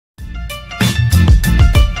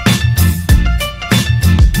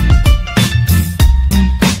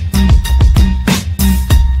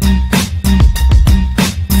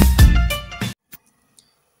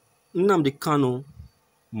Nnamdi Kanu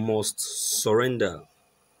must surrender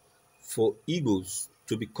for Igbos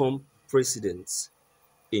to become president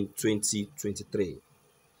in 2023.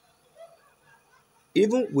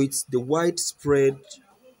 Even with the widespread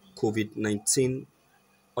COVID-19,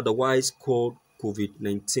 otherwise called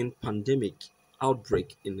COVID-19 pandemic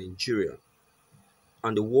outbreak in Nigeria,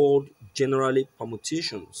 and the world generally,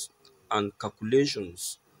 permutations and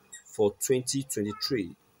calculations for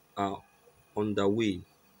 2023 are underway.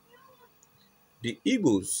 The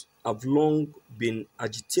Igbos have long been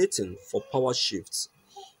agitating for power shifts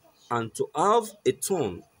and to have a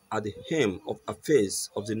turn at the helm of affairs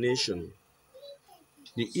of the nation.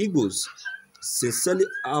 The Igbos sincerely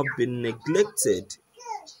have been neglected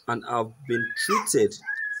and have been treated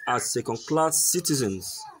as second-class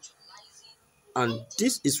citizens, and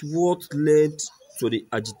this is what led to the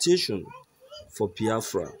agitation for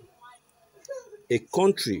Biafra, a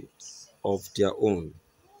country of their own.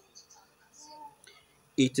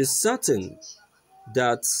 It is certain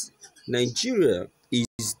that Nigeria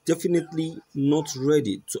is definitely not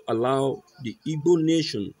ready to allow the Igbo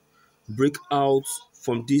nation break out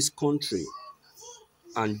from this country,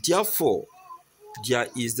 and therefore there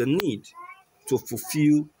is the need to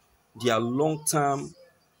fulfill their long-term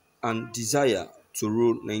and desire to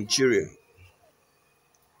rule Nigeria.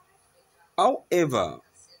 However,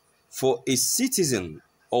 for a citizen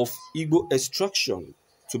of Igbo extraction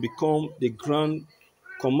to become the Grand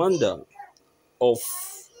Commander of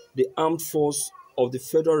the Armed Force of the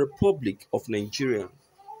Federal Republic of Nigeria,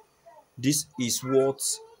 this is what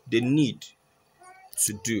they need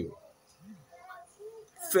to do.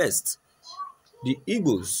 First, the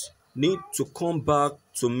Igbos need to come back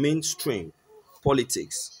to mainstream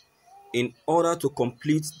politics in order to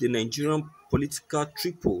complete the Nigerian political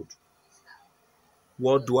tripod.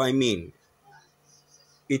 What do I mean?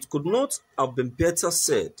 It could not have been better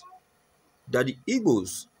said that the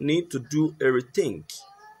Igbos need to do a rethink.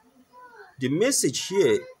 The message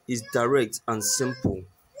here is direct and simple,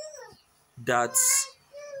 that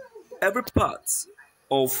every part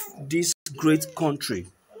of this great country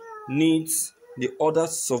needs the other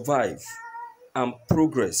to survive and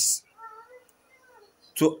progress.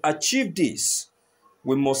 To achieve this,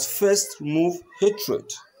 we must first remove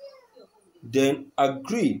hatred, then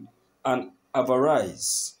agree and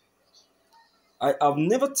avarice. I have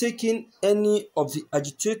never taken any of the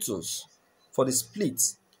agitators for the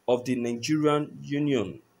split of the Nigerian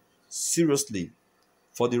Union seriously,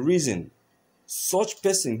 for the reason such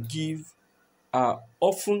persons give are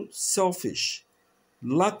often selfish,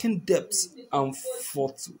 lacking depth and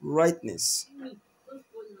forthrightness.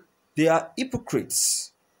 They are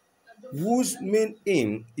hypocrites whose main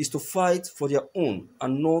aim is to fight for their own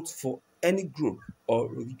and not for any group or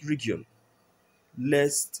region,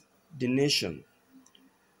 lest the nation.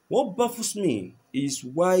 What baffles me is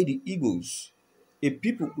why the Igbos, a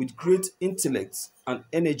people with great intellect and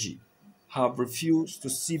energy, have refused to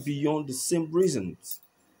see beyond the same reasons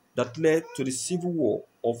that led to the civil war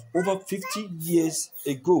of over 50 years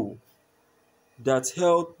ago that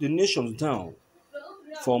held the nation down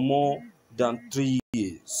for more than 3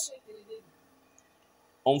 years.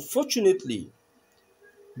 Unfortunately,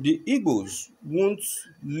 the Igbos won't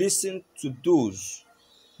listen to those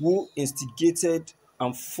who instigated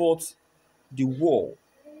and fought the war,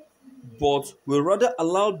 but will rather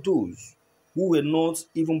allow those who were not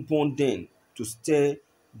even born then to steer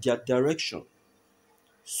their direction.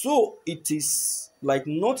 So it is like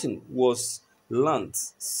nothing was learnt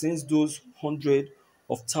since those hundreds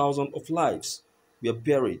of thousands of lives were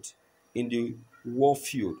buried in the war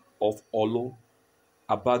field of Olo,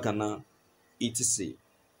 Abagana, etc.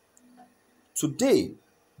 Today,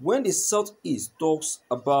 when the Southeast talks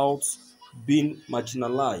about being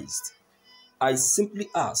marginalized, I simply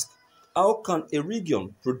ask, how can a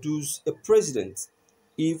region produce a president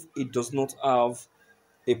if it does not have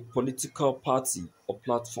a political party or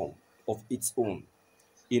platform of its own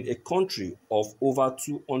in a country of over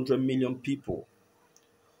 200 million people?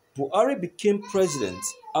 Buhari became president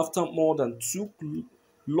after more than two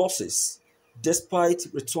losses, despite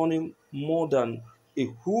returning more than a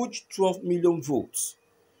huge 12 million votes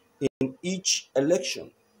in each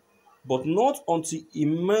election, but not until he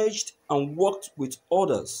emerged and worked with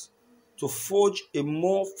others to forge a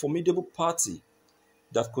more formidable party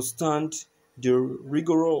that could stand the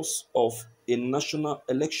rigors of a national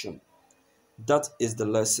election. That is the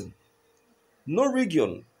lesson. No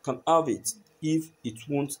region can have it if it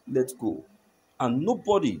won't let go, and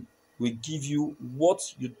nobody will give you what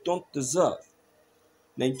you don't deserve.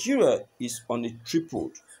 Nigeria is on a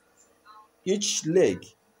tripod. Each leg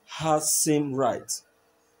has same right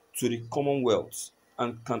to the Commonwealth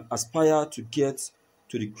and can aspire to get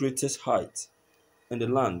to the greatest height in the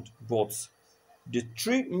land, but the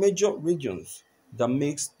three major regions that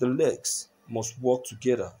makes the legs must work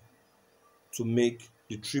together to make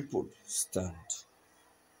the triple stand.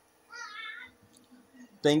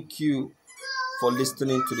 Thank you for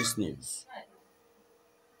listening to this news.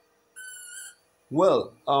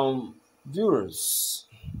 Well, viewers,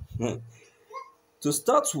 to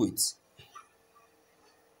start with,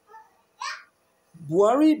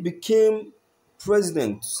 Buhari became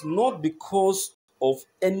president not because of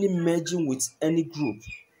any merging with any group.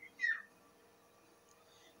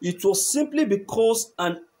 It was simply because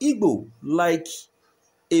an Igbo, like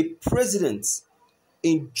a president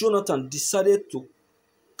in Jonathan, decided to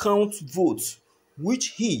count votes which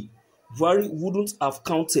he, Buhari, wouldn't have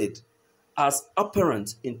counted as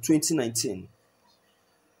apparent in 2019.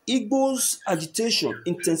 Igbo's agitation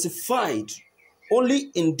intensified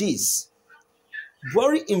only in this.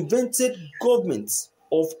 Buhari invented government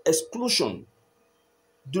of exclusion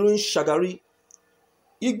during Shagari.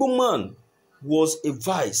 Igbo man was a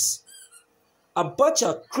vice.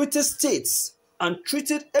 Abacha created states and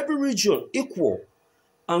treated every region equal,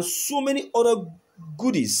 and so many other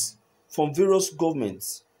goodies from various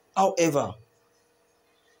governments. However,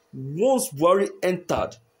 once Buhari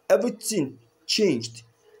entered, everything changed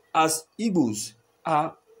as Igbos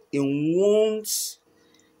are in once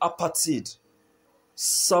apartheid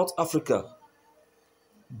South Africa.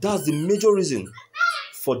 That's the major reason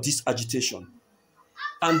for this agitation.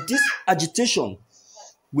 And this agitation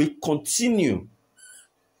will continue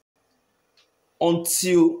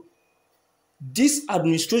until this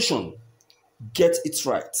administration gets it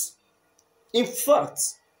right. In fact,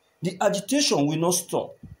 the agitation will not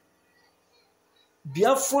stop.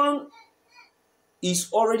 Biafran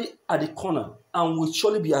is already at the corner and will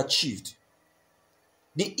surely be achieved.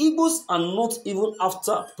 The Igbos are not even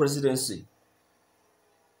after presidency.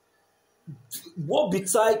 What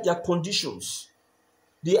betide their conditions?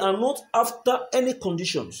 They are not after any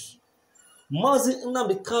conditions.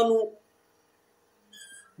 Nnamdi Kanu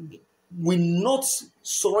will not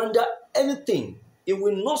surrender anything. It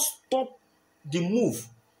will not stop the move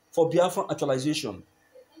for Biafran actualization.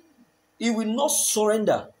 It will not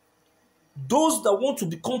surrender. Those that want to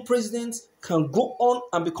become president can go on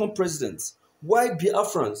and become president, while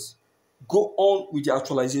Biafrans go on with the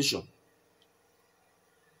actualization.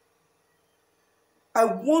 I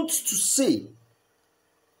want to say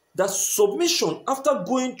that submission, after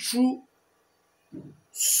going through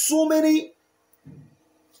so many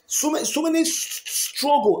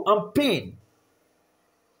struggle and pain,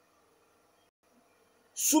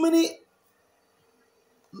 so many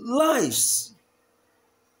lives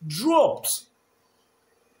dropped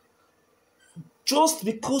just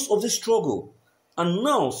because of this struggle, and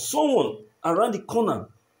now someone around the corner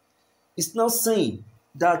is now saying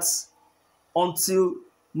that until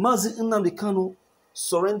Mazi Nnamdi Kanu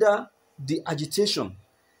surrender the agitation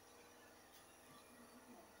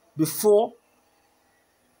before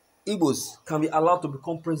Igbos can be allowed to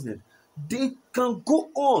become president, they can go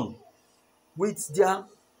on with their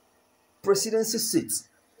presidency seats.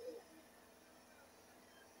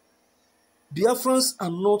 Biafrans are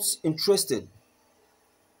not interested.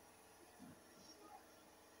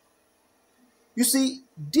 You see,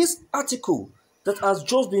 this article that has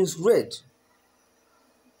just been read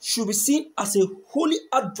should be seen as a holy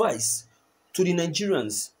advice to the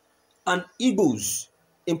Nigerians and Igbos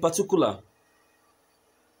in particular.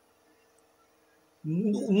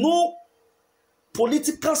 No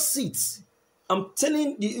political seats, I'm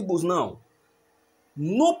telling the Igbos now,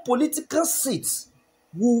 no political seats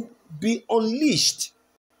will be unleashed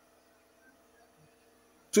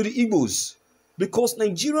to the Igbos, because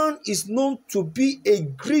Nigeria is known to be a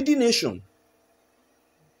greedy nation.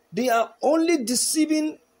 They are only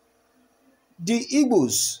deceiving the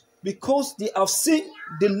Igbos because they have seen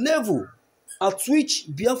the level at which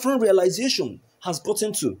Biafran realization has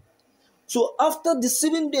gotten to. So after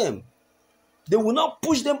deceiving them, they will now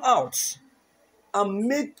push them out and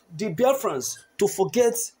make the Biafrans to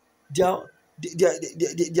forget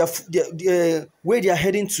where they are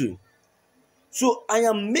heading to. So I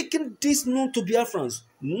am making this known to Biafrans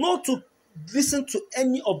not to listen to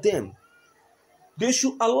any of them. They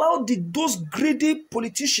should allow those greedy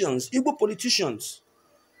politicians, Igbo politicians,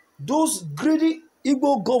 those greedy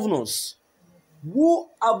Igbo governors who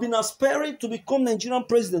have been aspiring to become Nigerian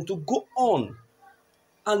president to go on,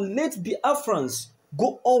 and let Biafrans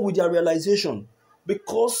go on with their realization,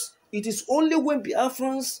 because it is only when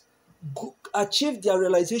Biafrans achieve their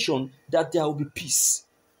realization that there will be peace.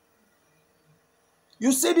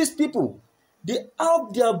 You see these people, They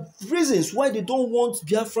have their reasons why they don't want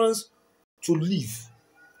Biafrans to leave.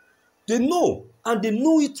 They know, and they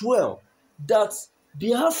know it well, that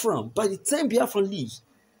Biafran, by the time Biafran leaves,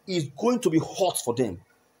 is going to be hot for them.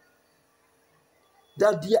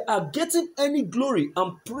 That they are getting any glory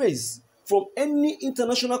and praise from any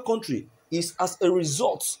international country is as a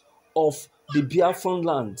result of the Biafran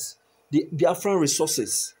lands, the Biafran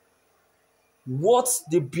resources, what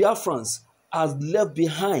the Biafrans have left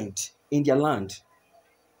behind in their land.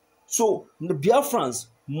 So the Biafrans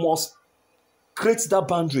must create that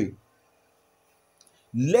boundary.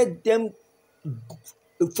 Let them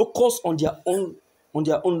focus on their own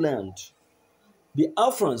land. The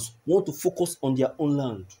Biafrans want to focus on their own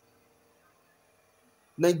land.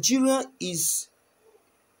 Nigeria is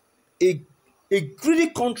a greedy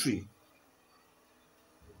country.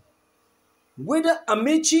 Whether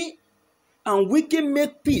AMEACHI and Wike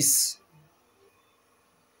make peace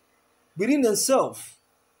within themselves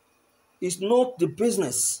is not the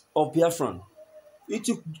business of Biafran. It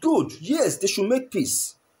is good. Yes, they should make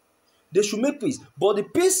peace. They should make peace. But the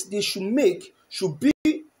peace they should make should be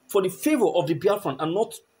for the favor of the Biafran and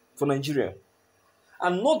not for Nigeria.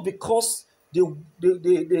 And not because they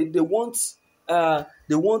want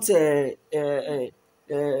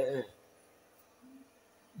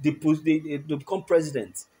they become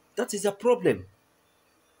president. That is their problem.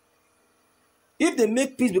 If they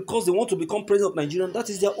make peace because they want to become president of Nigeria, that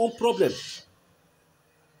is their own problem.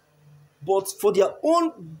 But for their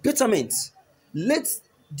own betterment, let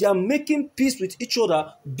their making peace with each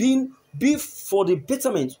other be for the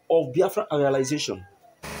betterment of Biafra realization.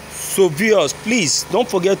 So viewers, please don't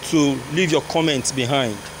forget to leave your comments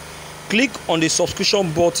behind. Click on the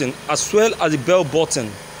subscription button as well as the bell button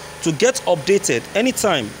to get updated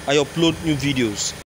anytime I upload new videos.